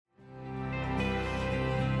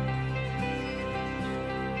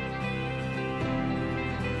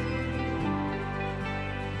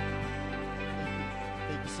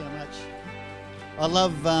much. I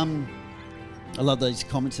love those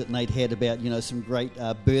comments that Nate had about, some great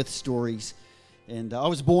birth stories. And I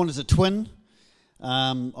was born as a twin.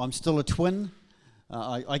 I'm still a twin.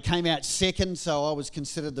 I came out second, so I was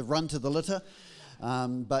considered the runt of the litter.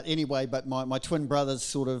 But my twin brothers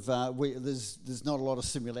sort of, there's not a lot of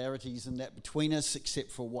similarities in that between us,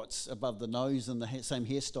 except for what's above the nose and the same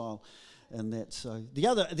hairstyle. And that, so the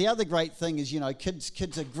other great thing is,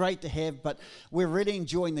 kids are great to have, but we're really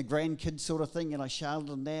enjoying the grandkids sort of thing.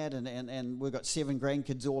 Charlotte and that, and we've got 7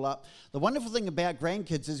 grandkids all up. The wonderful thing about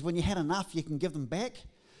grandkids is when you had enough, you can give them back,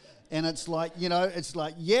 and it's like,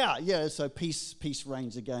 yeah. So peace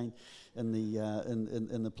reigns again in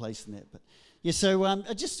the place in that. But yeah, so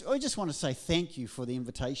I just want to say thank you for the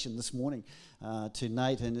invitation this morning to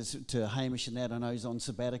Nate and to Hamish and that. I know he's on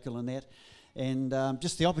sabbatical and that. And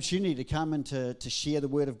just the opportunity to come and to share the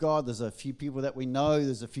Word of God. There's a few people that we know,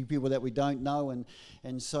 there's a few people that we don't know,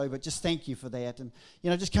 and so, but just thank you for that. And,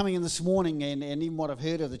 just coming in this morning and even what I've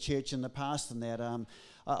heard of the church in the past and that,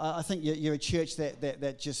 I think you're a church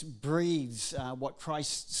that just breathes what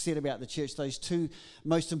Christ said about the church, those 2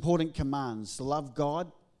 most important commands, love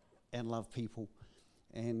God and love people.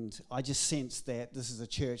 And I just sense that this is a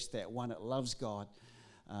church that, one, it loves God,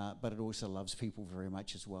 but it also loves people very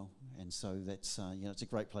much as well. And so that's, it's a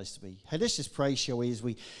great place to be. Hey, let's just pray, shall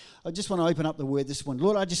we, I just want to open up the Word this morning.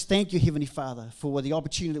 Lord, I just thank you, Heavenly Father, for the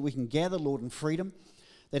opportunity that we can gather, Lord, in freedom.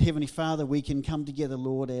 That, Heavenly Father, we can come together,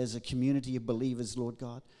 Lord, as a community of believers, Lord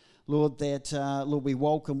God. Lord, that, Lord, we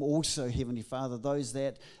welcome also, Heavenly Father, those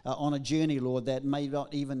that are on a journey, Lord, that may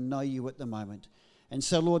not even know you at the moment. And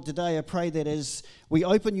so, Lord, today I pray that as we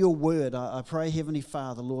open your word, I pray, Heavenly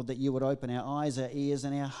Father, Lord, that you would open our eyes, our ears,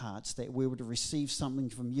 and our hearts, that we would receive something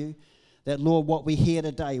from you. That, Lord, what we hear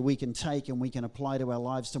today we can take and we can apply to our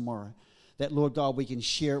lives tomorrow. That, Lord God, we can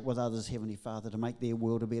share it with others, Heavenly Father, to make their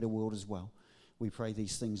world a better world as well. We pray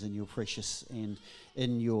these things in your precious and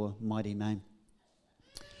in your mighty name.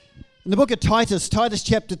 In the book of Titus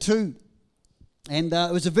chapter 2, and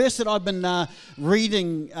it was a verse that I've been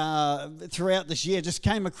reading throughout this year, just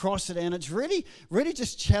came across it, and it's really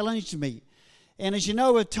just challenged me. And as you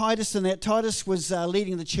know, with Titus, and that Titus was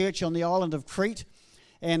leading the church on the island of Crete,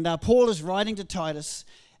 and Paul is writing to Titus,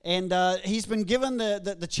 and he's been given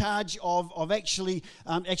the charge of actually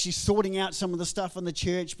sorting out some of the stuff in the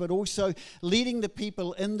church, but also leading the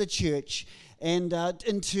people in the church and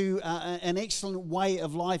into an excellent way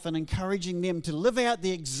of life, and encouraging them to live out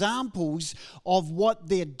the examples of what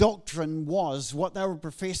their doctrine was, what they were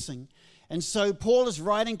professing. And so Paul is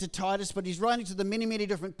writing to Titus, but he's writing to the many, many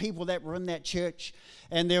different people that were in that church.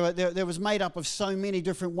 And there was made up of so many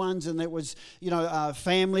different ones, and there was,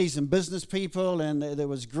 families and business people, and there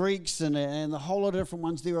was Greeks and a whole lot of different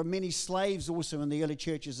ones. There were many slaves also in the early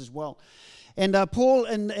churches as well. And Paul,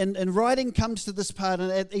 in writing, comes to this part,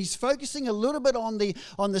 and he's focusing a little bit on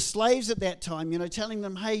the slaves at that time, telling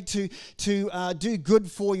them, hey, to do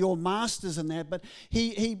good for your masters and that. But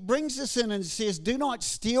he brings this in and says, do not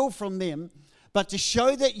steal from them, but to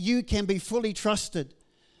show that you can be fully trusted,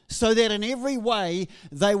 so that in every way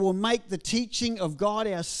they will make the teaching of God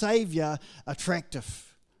our Savior attractive.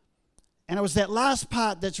 And it was that last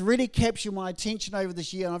part that's really captured my attention over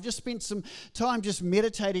this year. And I've just spent some time just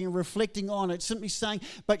meditating and reflecting on it, simply saying,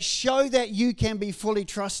 but show that you can be fully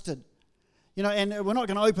trusted. And we're not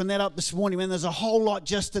going to open that up this morning, man. There's a whole lot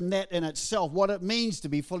just in that in itself, what it means to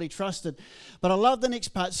be fully trusted. But I love the next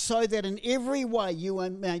part, so that in every way you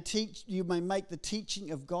may make the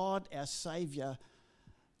teaching of God, our Savior,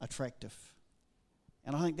 attractive.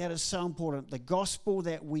 And I think that is so important. The gospel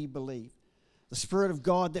that we believe, the Spirit of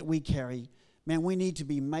God that we carry, man, we need to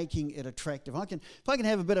be making it attractive. If I can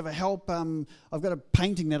have a bit of a help, I've got a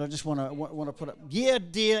painting that I just want to put up. Yeah,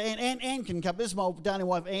 dear, Anne can come. This is my darling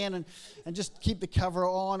wife, Anne, and just keep the cover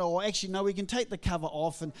on. Or actually, no, we can take the cover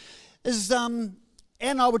off. And Anne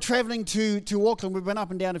and I were travelling to Auckland. We've been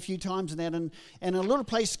up and down a few times and that, and a little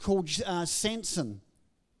place called Sanson,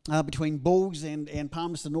 between Bulls and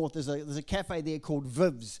Palmerston North. There's a cafe there called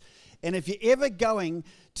Viv's. And if you're ever going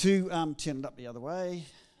to turn it up the other way.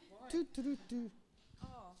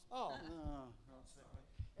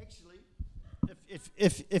 Actually,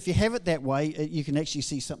 if you have it that way, you can actually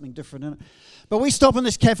see something different in it. But we stop in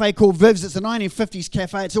this cafe called Viv's. It's a 1950s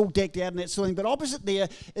cafe. It's all decked out and that sort of thing. But opposite there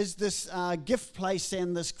is this gift place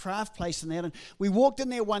and this craft place and that. And we walked in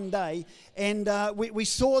there one day, and we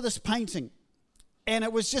saw this painting, and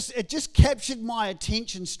it just captured my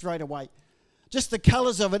attention straight away. Just the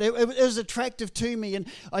colours of it. It was attractive to me. And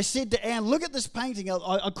I said to Anne, look at this painting.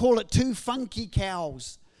 I call it Two Funky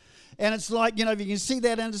Cows. And it's like, if you can see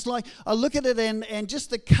that, and it's like, I look at it and just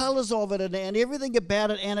the colors of it and everything about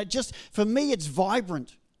it, and it just, for me, it's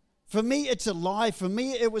vibrant. For me, it's alive. For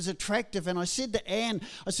me, it was attractive. And I said to Anne,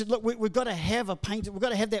 I said, look, we've got to have a painting. We've got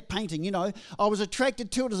to have that painting, I was attracted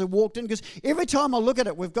to it as I walked in, because every time I look at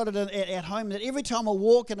it, we've got it at home, that every time I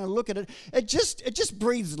walk and I look at it, it just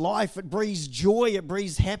breathes life. It breathes joy. It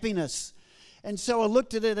breathes happiness. And so I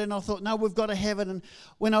looked at it and I thought, no, we've got to have it. And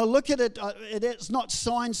when I look at it, it's not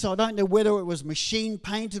signed, so I don't know whether it was machine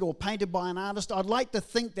painted or painted by an artist. I'd like to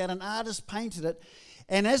think that an artist painted it.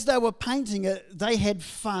 And as they were painting it, they had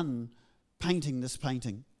fun painting this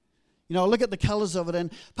painting. I look at the colours of it,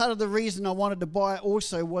 and part of the reason I wanted to buy it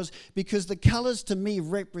also was because the colours to me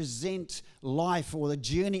represent life, or the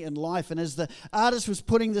journey in life. And as the artist was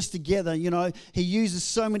putting this together, he uses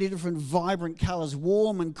so many different vibrant colours,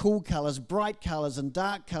 warm and cool colours, bright colours and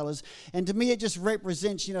dark colours. And to me, it just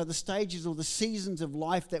represents, the stages or the seasons of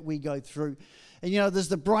life that we go through. And, there's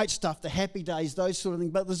the bright stuff, the happy days, those sort of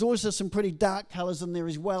things. But there's also some pretty dark colours in there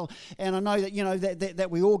as well. And I know that, that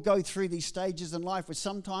we all go through these stages in life where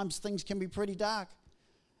sometimes things can be pretty dark.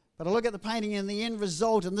 But I look at the painting and the end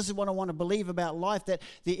result, and this is what I want to believe about life, that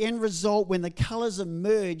the end result, when the colours are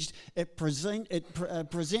merged, it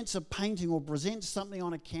presents a painting or presents something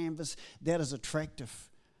on a canvas that is attractive,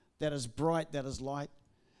 that is bright, that is light.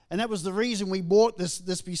 And that was the reason we bought this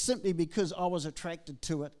simply because I was attracted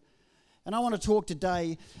to it. And I want to talk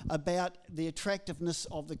today about the attractiveness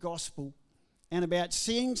of the gospel and about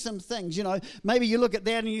seeing some things. Maybe you look at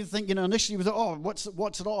that and you think, initially we thought, what's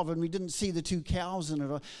it of? And we didn't see the two cows in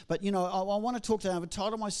it. But, I want to talk today. I've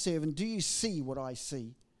titled my sermon, Do You See What I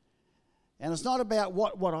See? And it's not about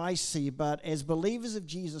what I see, but as believers of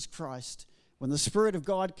Jesus Christ, when the Spirit of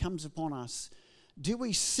God comes upon us, do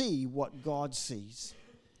we see what God sees?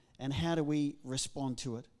 And how do we respond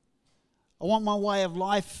to it? I want my way of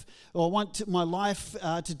life, or I want my life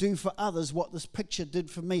to do for others what this picture did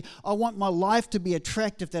for me. I want my life to be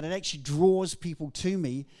attractive, that it actually draws people to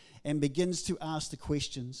me and begins to ask the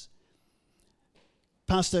questions.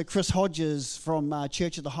 Pastor Chris Hodges from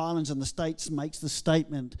Church of the Highlands in the States makes this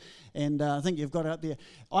statement, and I think you've got it up there.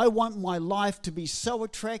 I want my life to be so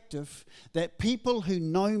attractive that people who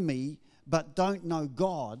know me but don't know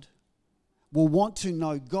God will want to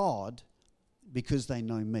know God because they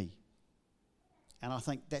know me. And I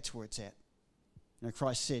think that's where it's at.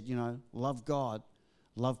 Christ said, love God,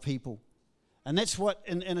 love people. And that's what,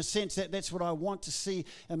 in a sense, that's what I want to see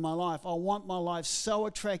in my life. I want my life so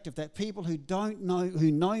attractive that people who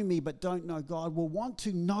know me but don't know God will want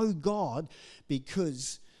to know God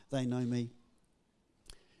because they know me.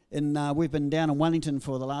 And we've been down in Wellington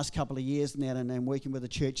for the last couple of years now, and working with a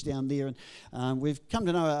church down there. And we've come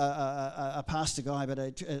to know a pastor guy,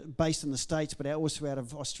 but based in the States, but also out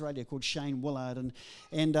of Australia, called Shane Willard.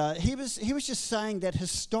 And he was just saying that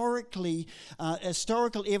historical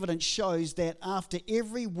evidence shows that after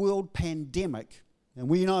every world pandemic, and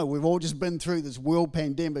we know we've all just been through this world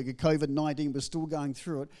pandemic of COVID-19, we're still going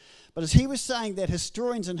through it. But as he was saying, that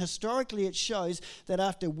historians, and historically it shows that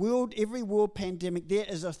after every world pandemic, there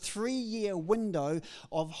is a 3-year window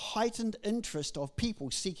of heightened interest of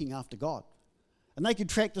people seeking after God. And they could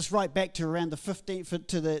track this right back to around the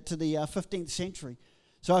 15th century.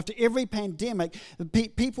 So after every pandemic,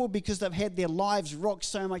 people, because they've had their lives rocked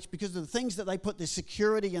so much because of the things that they put, their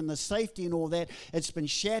security and the safety and all that, it's been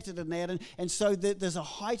shattered in that. And so there's a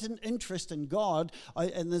heightened interest in God,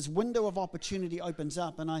 and this window of opportunity opens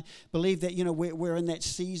up. And I believe that, we're in that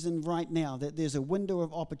season right now, that there's a window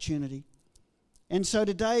of opportunity. And so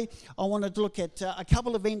today I wanted to look at a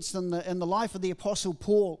couple of events in the life of the Apostle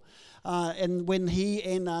Paul, and when he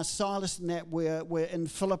and Silas and that were in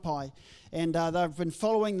Philippi. And they've been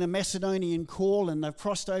following the Macedonian call, and they've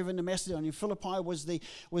crossed over into Macedonia. Philippi was the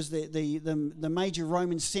major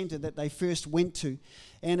Roman centre that they first went to.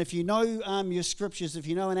 And if you know your scriptures, if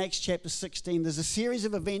you know in Acts chapter 16, there's a series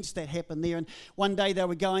of events that happened there. And one day they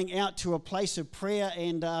were going out to a place of prayer,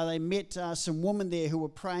 and they met some women there who were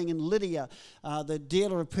praying, and Lydia, the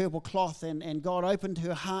dealer of purple cloth, and God opened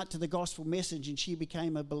her heart to the gospel message, and she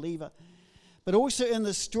became a believer. But also in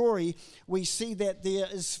the story, we see that there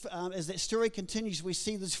is, as that story continues, we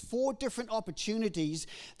see there's 4 different opportunities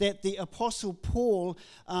that the Apostle Paul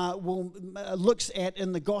looks at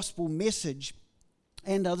in the gospel message.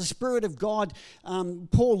 And the Spirit of God,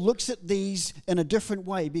 Paul looks at these in a different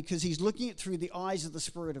way because he's looking at through the eyes of the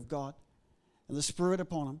Spirit of God and the Spirit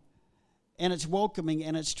upon him. and it's welcoming,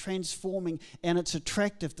 and it's transforming, and it's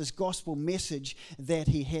attractive, this gospel message that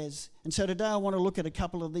he has. And so today I want to look at a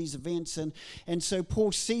couple of these events. And so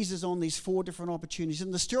Paul seizes on these 4 different opportunities.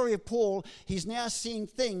 In the story of Paul, he's now seeing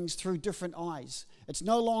things through different eyes. It's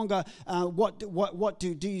no longer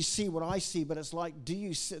do you see what I see, but it's like,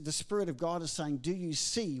 the Spirit of God is saying, do you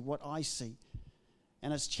see what I see?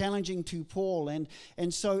 And it's challenging to Paul, and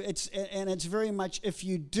so it's very much, if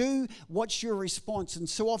you do, what's your response? And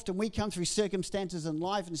so often we come through circumstances in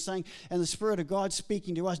life and the Spirit of God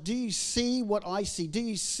speaking to us, do you see what I see? Do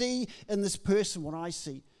you see in this person what I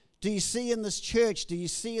see? Do you see in this church? Do you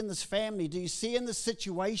see in this family? Do you see in this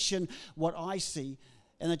situation what I see?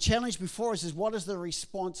 And the challenge before us is, what is the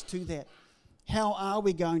response to that? How are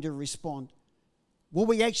we going to respond? Will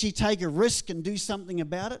we actually take a risk and do something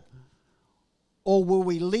about it? Or will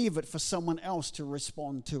we leave it for someone else to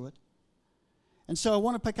respond to it? And so I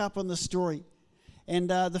want to pick up on this story. And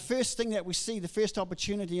the first thing that we see, the first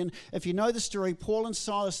opportunity, and if you know the story, Paul and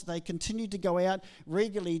Silas, they continued to go out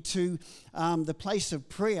regularly to the place of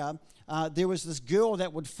prayer. There was this girl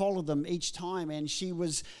that would follow them each time, and she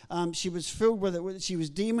was filled with it. She was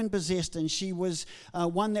demon possessed, and she was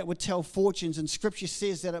one that would tell fortunes. And Scripture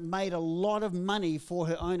says that it made a lot of money for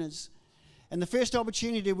her owners. And the first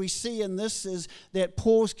opportunity we see in this is that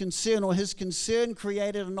Paul's concern, or his concern,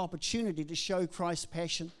 created an opportunity to show Christ's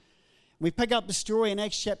passion. We pick up the story in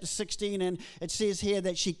Acts chapter 16, and it says here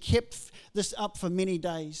that she kept this up for many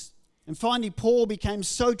days. And finally, Paul became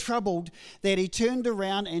so troubled that he turned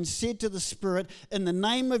around and said to the Spirit, "In the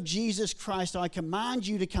name of Jesus Christ, I command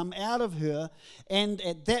you to come out of her." And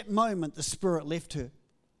at that moment, the Spirit left her.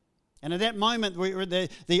 And at that moment,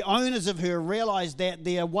 the owners of her realized that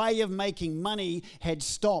their way of making money had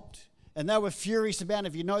stopped. And they were furious about it.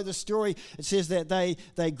 If you know the story, it says that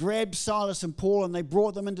they grabbed Silas and Paul and they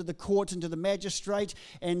brought them into the courts, into the magistrate.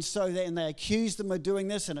 And they accused them of doing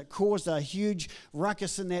this, and it caused a huge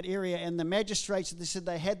ruckus in that area. And the magistrates, they said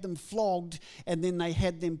they had them flogged, and then they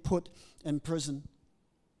had them put in prison.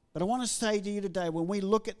 But I want to say to you today, when we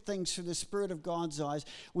look at things through the Spirit of God's eyes,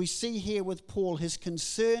 we see here with Paul, his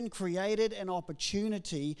concern created an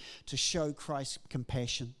opportunity to show Christ's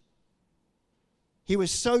compassion. He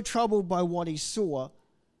was so troubled by what he saw,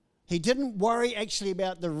 he didn't worry actually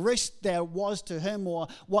about the risk there was to him or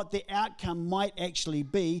what the outcome might actually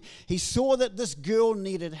be. He saw that this girl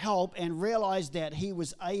needed help and realized that he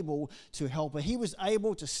was able to help her. He was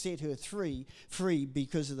able to set her free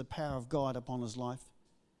because of the power of God upon his life.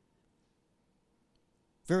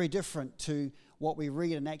 Very different to what we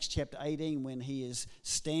read in Acts chapter 18 when he is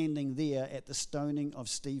standing there at the stoning of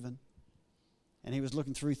Stephen. And he was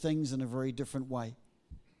looking through things in a very different way.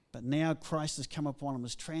 But now Christ has come upon him,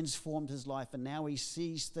 has transformed his life, and now he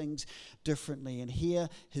sees things differently. And here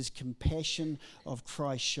his compassion of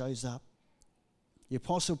Christ shows up. The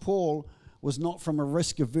Apostle Paul was not from a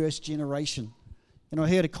risk-averse generation. And I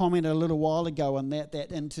heard a comment a little while ago on that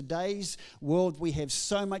in today's world we have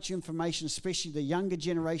so much information, especially the younger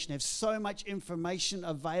generation have so much information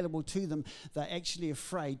available to them, they're actually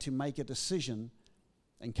afraid to make a decision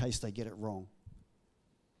in case they get it wrong.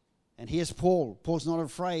 And here's Paul. Paul's not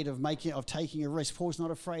afraid of taking a risk. Paul's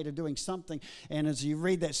not afraid of doing something. And as you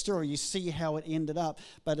read that story, you see how it ended up.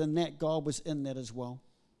 But in that, God was in that as well.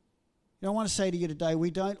 I want to say to you today,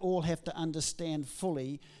 we don't all have to understand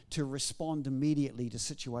fully to respond immediately to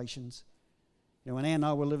situations. When Ann and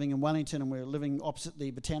I were living in Wellington and we were living opposite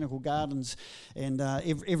the Botanical Gardens, and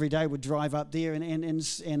every day we'd drive up there and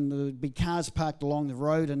there'd be cars parked along the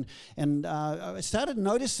road, and I started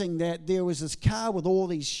noticing that there was this car with all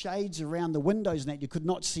these shades around the windows and that you could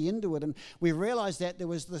not see into it, and we realized that there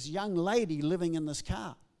was this young lady living in this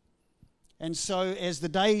car. And so as the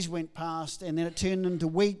days went past, and then it turned into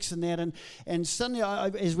weeks and that, and suddenly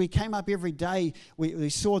as we came up every day, we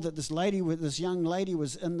saw that this young lady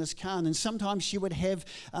was in this car. And then sometimes she would have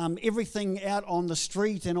everything out on the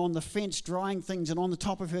street and on the fence, drying things, and on the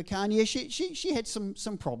top of her car. And yeah, she had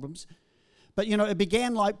some problems. But, it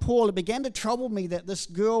began like Paul. It began to trouble me that this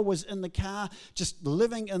girl was in the car just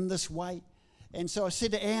living in this way. And so I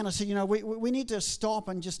said to Anne, I said, we need to stop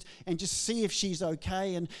and just see if she's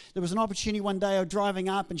okay. And there was an opportunity one day, I was driving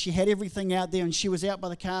up and she had everything out there and she was out by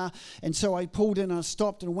the car. And so I pulled in and I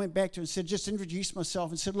stopped and went back to her and said, just introduced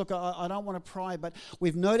myself and said, look, I don't want to pry, but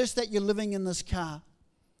we've noticed that you're living in this car.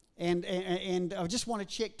 And I just want to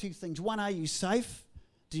check 2 things. One, are you safe?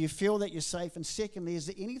 Do you feel that you're safe? And secondly, is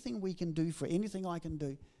there anything we can do for you? Anything I can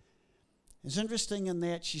do? It's interesting in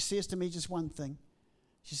that she says to me just one thing.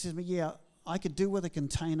 She says to me, yeah, I could do with a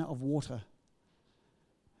container of water.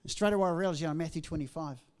 And straight away I realized, Matthew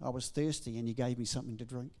 25, I was thirsty and you gave me something to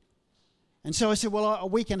drink. And so I said, well,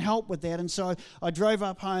 we can help with that. And so I drove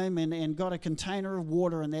up home and got a container of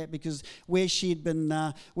water and that, because where she'd been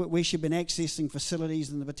accessing facilities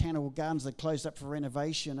in the botanical gardens that closed up for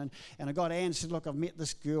renovation. And I got Anne and said, look, I've met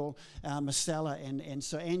this girl, Marcella. And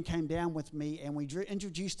so Anne came down with me and we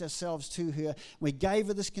introduced ourselves to her. We gave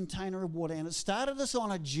her this container of water, and it started us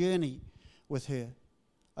on a journey with her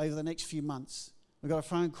over the next few months. We got a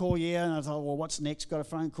phone call, and I thought, well, what's next? Got a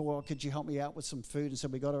phone call, could you help me out with some food? And so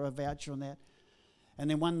we got her a voucher on that. And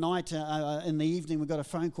then one night in the evening, we got a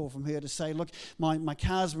phone call from her to say, look, my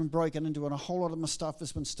car's been broken into and a whole lot of my stuff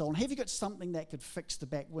has been stolen. Have you got something that could fix the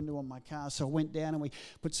back window on my car? So I went down and we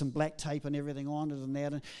put some black tape and everything on it and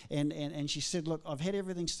that. And she said, look, I've had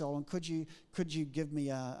everything stolen. Could you give me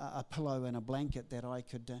a pillow and a blanket that I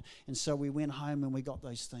could? And so we went home and we got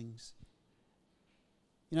those things.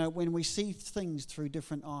 You know, when we see things through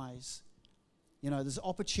different eyes, you know, there's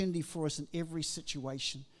opportunity for us in every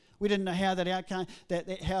situation. We didn't know how that outcome,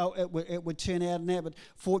 how it would turn out in that, but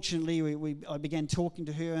fortunately I began talking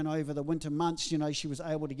to her, and over the winter months, you know, she was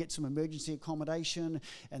able to get some emergency accommodation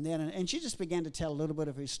and that, and she just began to tell a little bit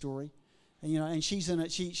of her story. And, you know, and she's in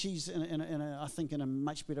a, I think, in a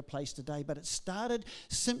much better place today. But it started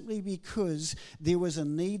simply because there was a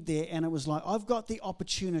need there, and it was like, I've got the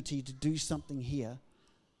opportunity to do something here,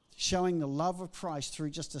 showing the love of Christ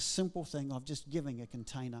through just a simple thing of just giving a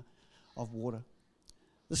container of water.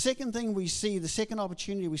 The second thing we see, the second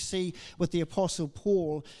opportunity we see with the Apostle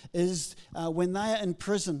Paul is when they are in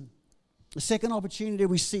prison. The second opportunity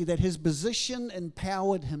we see that his position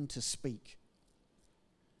empowered him to speak.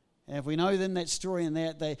 And if we know then that story and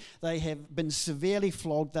that they have been severely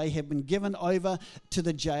flogged, they have been given over to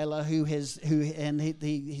the jailer he's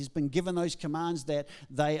been given those commands that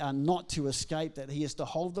they are not to escape, that he is to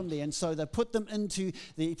hold them there. And so they put them into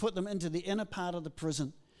the inner part of the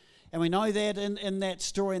prison. And we know that in that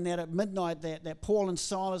story, and that at midnight that Paul and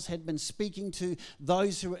Silas had been speaking to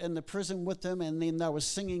those who were in the prison with them, and then they were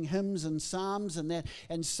singing hymns and psalms and that,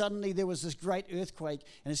 and suddenly there was this great earthquake,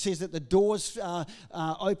 and it says that the doors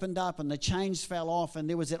opened up and the chains fell off, and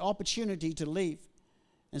there was that opportunity to leave.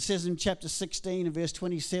 It says in chapter 16 and verse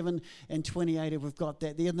 27 and 28, we've got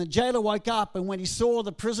that there. And the jailer woke up, and when he saw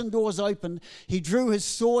the prison doors open, he drew his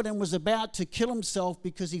sword and was about to kill himself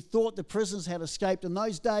because he thought the prisoners had escaped. In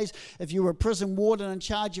those days, if you were a prison warden in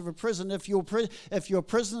charge of a prison, if your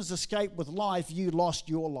prisoners escaped with life, you lost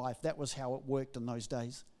your life. That was how it worked in those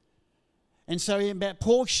days. And so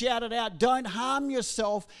Paul shouted out, "Don't harm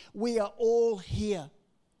yourself. We are all here."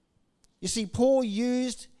 You see, Paul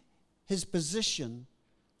used his position,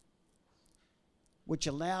 which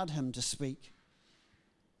allowed him to speak.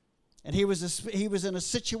 And he was in a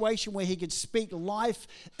situation where he could speak life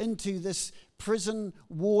into this prison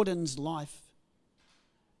warden's life.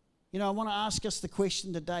 You know, I want to ask us the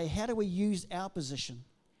question today, how do we use our position?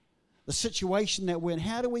 The situation that we're in,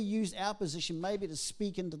 how do we use our position maybe to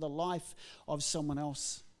speak into the life of someone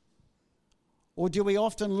else? Or do we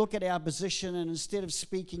often look at our position, and instead of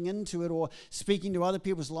speaking into it or speaking to other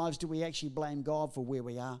people's lives, do we actually blame God for where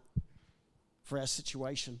we are, for our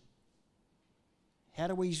situation? How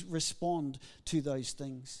do we respond to those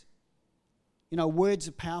things? You know, words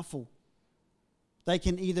are powerful. They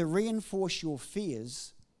can either reinforce your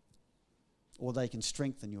fears or they can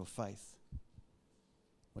strengthen your faith.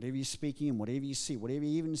 Whatever you're speaking and whatever you see, whatever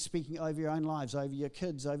you're even speaking over your own lives, over your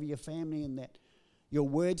kids, over your family and that, your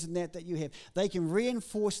words and that you have, they can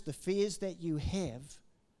reinforce the fears that you have,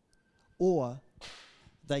 or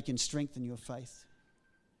they can strengthen your faith.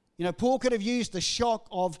 You know, Paul could have used the shock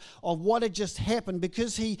of what had just happened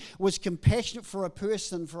because he was compassionate for a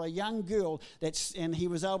person, for a young girl, and he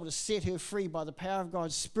was able to set her free by the power of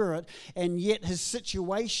God's Spirit, and yet his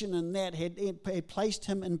situation in that had placed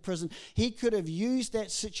him in prison. He could have used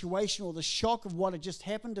that situation or the shock of what had just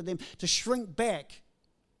happened to them to shrink back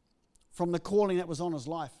from the calling that was on his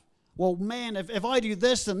life. Well, man, if I do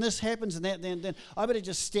this and this happens and that, then I better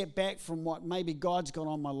just step back from what maybe God's got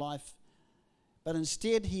on my life. But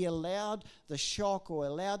instead, he allowed the shock or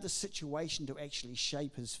allowed the situation to actually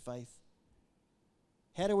shape his faith.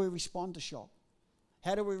 How do we respond to shock?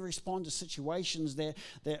 How do we respond to situations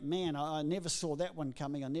that man, I never saw that one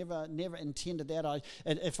coming. I never intended that.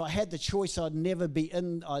 If I had the choice, I'd never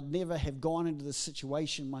have gone into this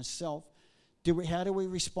situation myself. How do we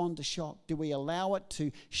respond to shock? Do we allow it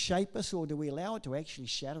to shape us, or do we allow it to actually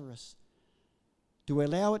shatter us? Do we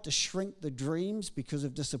allow it to shrink the dreams because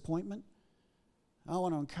of disappointment? I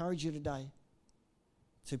want to encourage you today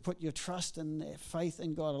to put your trust and faith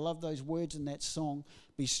in God. I love those words in that song.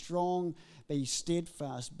 Be strong, be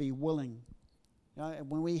steadfast, be willing. You know,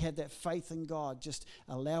 when we have that faith in God, just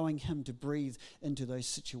allowing Him to breathe into those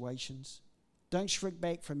situations. Don't shrink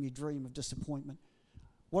back from your dream of disappointment.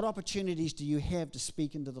 What opportunities do you have to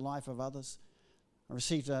speak into the life of others? I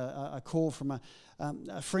received a call from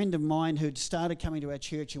a friend of mine who'd started coming to our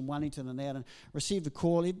church in Wellington and that, and received a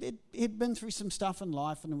call. He'd been through some stuff in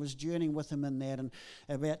life and was journeying with him in that. And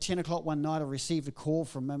about 10 o'clock one night, I received a call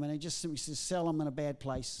from him, and he just simply says, "Sal, I'm in a bad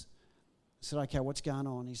place." I said, "Okay, what's going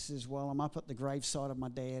on?" He says, "Well, I'm up at the graveside of my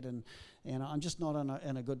dad, and I'm just not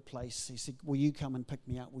in a good place." He said, "Will you come and pick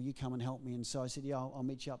me up? Will you come and help me?" And so I said, "Yeah, I'll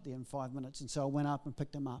meet you up there in 5 minutes." And so I went up and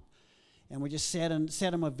picked him up. And we just sat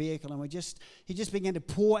in my vehicle, and he just began to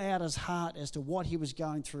pour out his heart as to what he was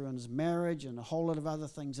going through in his marriage and a whole lot of other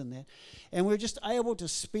things in that. And we were just able to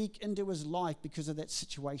speak into his life because of that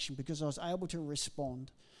situation, because I was able to respond,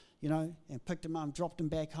 and picked him up and dropped him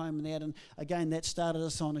back home and that. And again, that started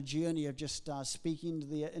us on a journey of just speaking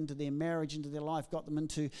into their marriage, into their life. Got them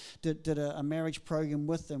did a marriage program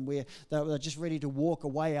with them where they were just ready to walk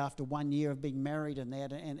away after 1 year of being married and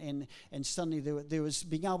that. And suddenly there was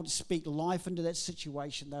being able to speak life into that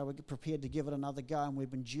situation. They were prepared to give it another go, and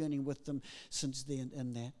we've been journeying with them since then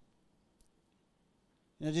in that.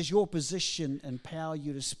 Does your position empower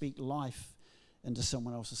you to speak life into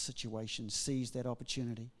someone else's situation? Seize that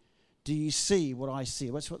opportunity. Do you see what I see?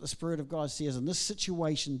 That's what the Spirit of God says. In this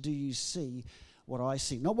situation, do you see what I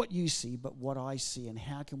see? Not what you see, but what I see, and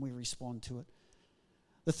how can we respond to it?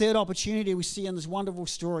 The third opportunity we see in this wonderful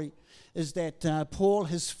story is that Paul,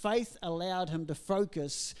 his faith allowed him to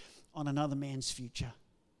focus on another man's future.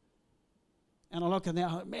 And I look at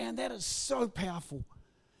that, man, that is so powerful.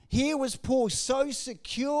 Here was Paul so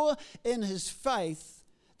secure in his faith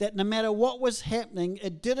that no matter what was happening,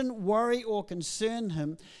 it didn't worry or concern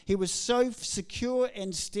him. He was so secure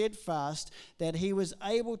and steadfast that he was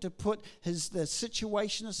able to put the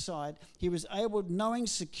situation aside. He was able, knowing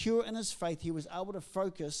secure in his faith, he was able to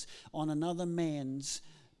focus on another man's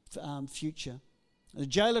future. The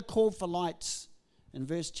jailer called for lights. In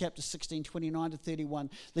chapter 16, 29 to 31,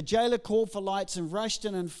 the jailer called for lights and rushed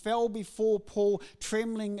in and fell before Paul,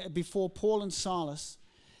 trembling before Paul and Silas.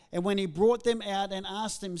 And when he brought them out and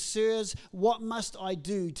asked them, "Sirs, what must I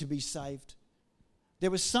do to be saved?"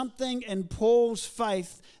 There was something in Paul's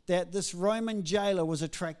faith that this Roman jailer was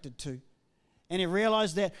attracted to. And he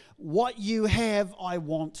realized that what you have, I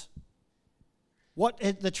want.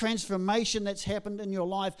 The transformation that's happened in your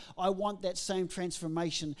life, I want that same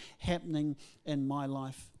transformation happening in my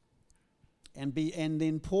life. And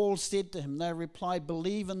then Paul said to him, they replied,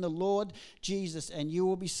 "Believe in the Lord Jesus and you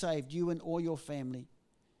will be saved, you and all your family."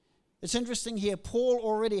 It's interesting here, Paul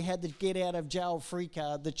already had the get out of jail free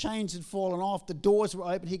card. The chains had fallen off, the doors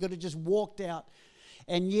were open, he could have just walked out.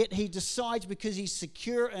 And yet he decides, because he's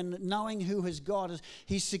secure in knowing who his God is,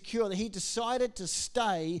 he's secure that he decided to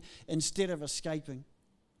stay instead of escaping.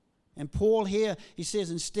 And Paul here, he says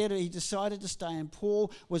he decided to stay, and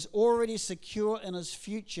Paul was already secure in his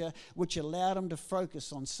future, which allowed him to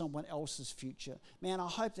focus on someone else's future. Man, I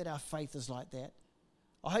hope that our faith is like that.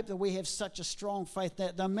 I hope that we have such a strong faith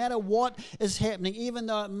that no matter what is happening, even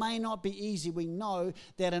though it may not be easy, we know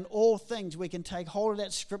that in all things we can take hold of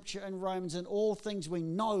that scripture in Romans. In all things we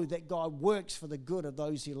know that God works for the good of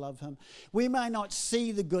those who love him. We may not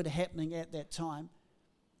see the good happening at that time,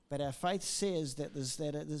 but our faith says that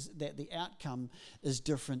the outcome is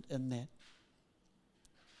different in that.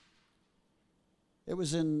 It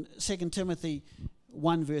was in 2 Timothy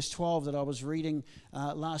 1 verse 12 that I was reading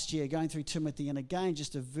last year, going through Timothy, and again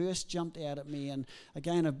just a verse jumped out at me, and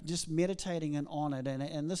again I'm just meditating on it,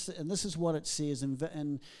 and this is what it says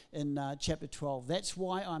in chapter 12. "That's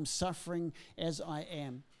why I'm suffering as I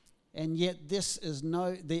am, and yet this is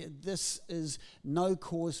no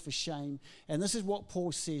cause for shame." And this is what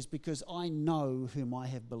Paul says, "Because I know whom I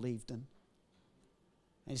have believed in."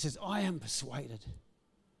 And he says, "I am persuaded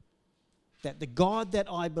that the God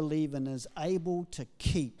that I believe in is able to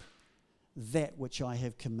keep that which I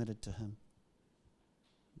have committed to him."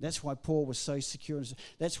 That's why Paul was so secure.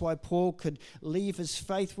 That's why Paul could leave his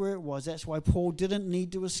faith where it was. That's why Paul didn't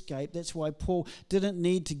need to escape. That's why Paul didn't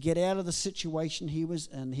need to get out of the situation he was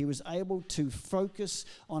in. He was able to focus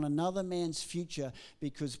on another man's future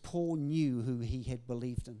because Paul knew who he had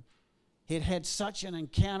believed in. He had had such an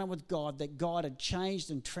encounter with God that God had changed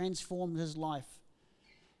and transformed his life.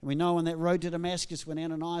 And we know on that road to Damascus, when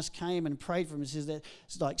Ananias came and prayed for him, it says that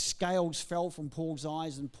it's like scales fell from Paul's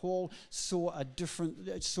eyes, and Paul saw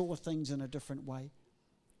things in a different way.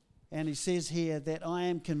 And he says here that I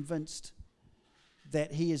am convinced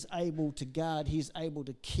that he is able to guard, he is able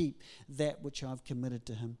to keep that which I've committed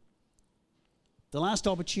to him. The last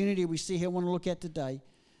opportunity we see here, I want to look at today,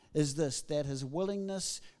 is this, that his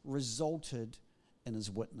willingness resulted in his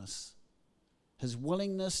witness. His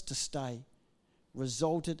willingness to stay.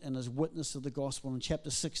 resulted in his witness of the gospel. In chapter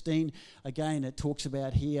 16, again, it talks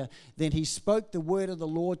about here, then he spoke the word of the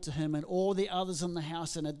Lord to him and all the others in the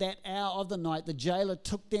house, and at that hour of the night the jailer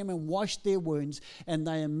took them and washed their wounds, and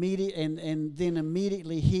then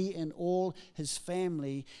immediately he and all his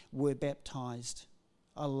family were baptized.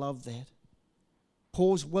 I love that.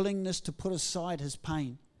 Paul's willingness to put aside his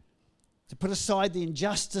pain, to put aside the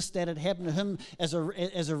injustice that had happened to him as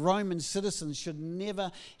a Roman citizen should never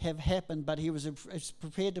have happened, but he was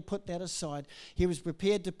prepared to put that aside. He was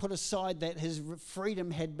prepared to put aside that his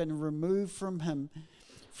freedom had been removed from him.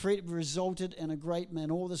 Freedom resulted in a great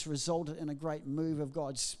man. All this resulted in a great move of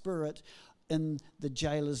God's Spirit in the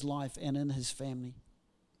jailer's life and in his family.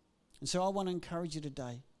 And so I want to encourage you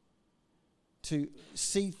today to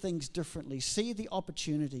see things differently, see the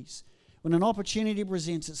opportunities. When an opportunity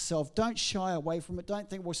presents itself, don't shy away from it. Don't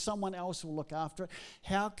think, well, someone else will look after it.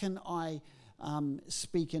 How can I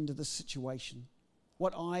speak into this situation?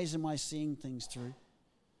 What eyes am I seeing things through?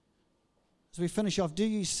 As we finish off, do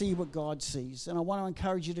you see what God sees? And I want to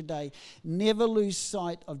encourage you today, never lose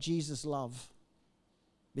sight of Jesus' love,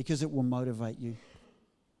 because it will motivate you.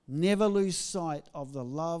 Never lose sight of the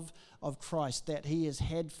love of Christ that he has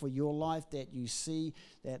had for your life, that you see,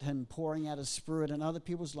 that him pouring out his Spirit in other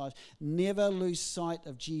people's lives. Never lose sight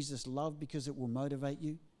of Jesus' love, because it will motivate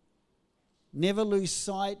you. Never lose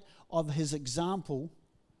sight of his example.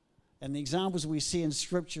 And the examples we see in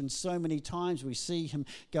Scripture, and so many times we see him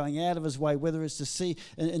going out of his way, whether it's to see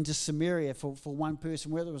into Samaria for one person,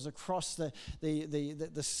 whether it was across the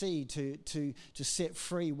sea to set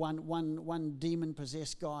free one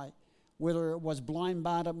demon-possessed guy, whether it was blind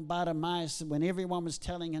Bartimaeus, when everyone was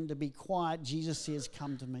telling him to be quiet, Jesus says,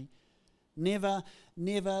 "Come to me." Never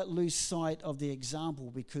lose sight of the example,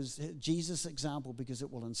 because Jesus' example, because it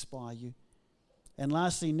will inspire you. And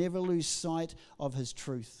lastly, never lose sight of his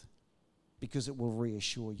truth, because it will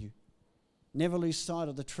reassure you. Never lose sight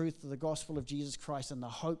of the truth of the gospel of Jesus Christ and the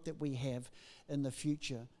hope that we have in the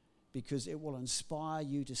future, because it will inspire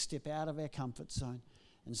you to step out of our comfort zone.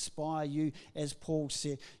 Inspire you, as Paul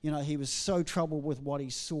said, he was so troubled with what he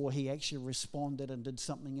saw, he actually responded and did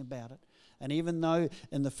something about it. And even though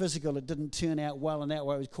in the physical it didn't turn out well, and that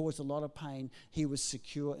way it caused a lot of pain, he was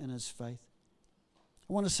secure in his faith.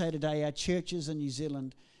 I want to say today, our churches in New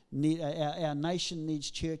Zealand, our nation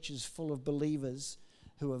needs churches full of believers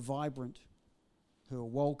who are vibrant, who are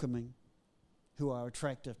welcoming, who are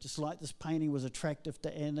attractive. Just like this painting was attractive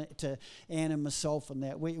to Anne and myself, and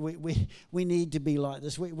that we need to be like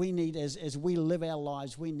this. We need, as we live our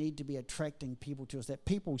lives, we need to be attracting people to us. That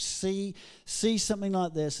people see something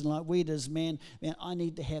like this, and like we does, man, I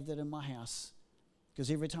need to have that in my house,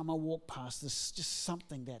 because every time I walk past, there's just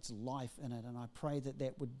something that's life in it, and I pray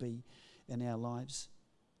that would be in our lives.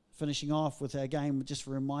 Finishing off with, again, just a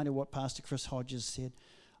reminder of what Pastor Chris Hodges said.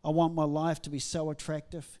 I want my life to be so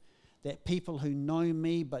attractive that people who know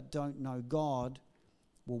me but don't know God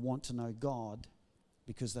will want to know God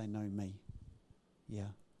because they know me. Yeah.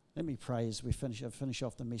 Let me pray as we finish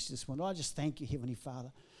off the message this morning. I just thank you, Heavenly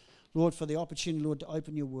Father, Lord, for the opportunity, Lord, to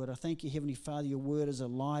open your word. I thank you, Heavenly Father, your word is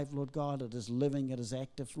alive, Lord God. It is living, it is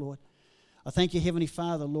active, Lord. I thank you, Heavenly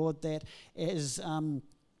Father, Lord, that as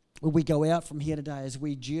we go out from here today, as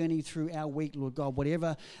we journey through our week, Lord God,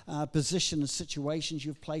 whatever position and situations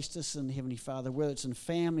you've placed us in, Heavenly Father, whether it's in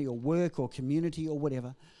family or work or community or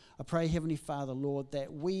whatever, I pray, Heavenly Father, Lord,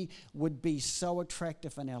 that we would be so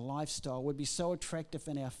attractive in our lifestyle, would be so attractive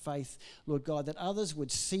in our faith, Lord God, that others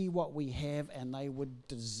would see what we have and they would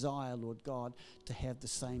desire, Lord God, to have the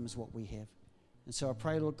same as what we have. And so I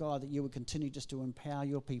pray, Lord God, that you would continue just to empower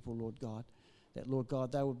your people, Lord God, that, Lord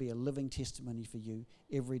God, they will be a living testimony for you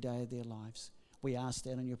every day of their lives. We ask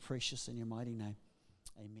that in your precious and your mighty name.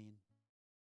 Amen.